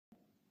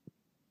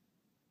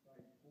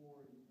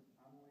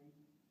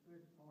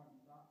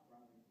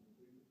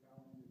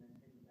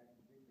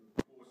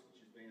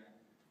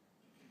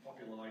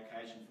popular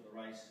location for the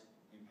race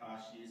in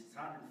past years. It's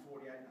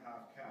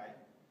 148.5k.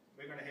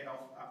 We're going to head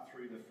off up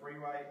through the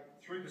freeway,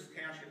 through this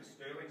township of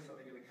Stirling, so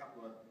they get a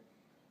couple of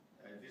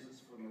visits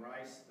from the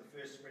race. The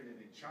first sprint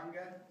is in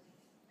Chunga,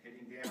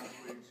 heading down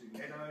through to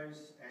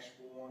Meadows,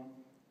 Ashbourne.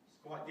 It's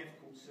quite a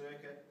difficult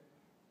circuit.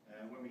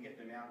 When we get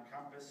to Mount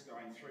Compass,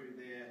 going through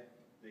there,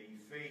 the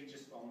feed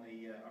just on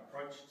the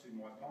approach to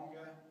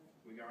Maiponga,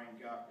 we're going to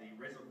go up the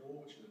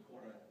reservoir, which is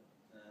quite a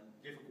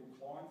difficult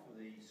climb for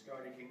the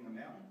Scota King of the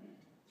Mountain,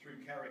 through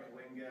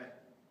Carricalinga,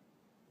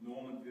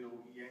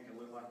 Normanville,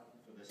 Yankalilla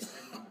for the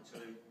sprint number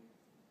 2,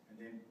 and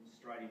then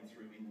straight in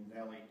through Inland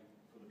Valley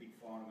for the big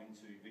final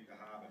into Victor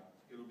Harbour.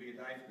 It'll be a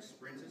day for the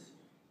sprinters.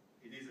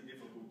 It is a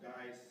difficult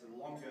day. It's a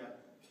longer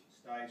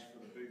stage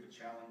for the Bupa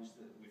Challenge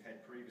that we've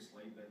had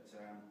previously, but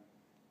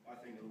I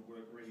think it'll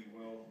work really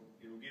well.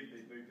 It'll give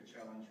the Bupa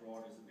Challenge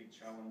riders a big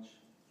challenge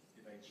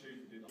if they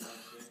choose to do the whole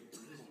circuit,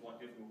 because this is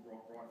quite difficult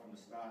right from the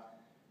start,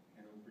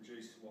 and it'll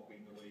produce what we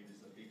believe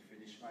is a big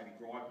finish. Maybe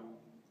Greipel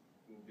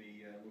will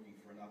be looking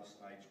for another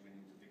stage win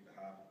into Victor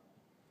Harbour.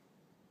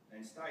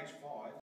 And stage 5,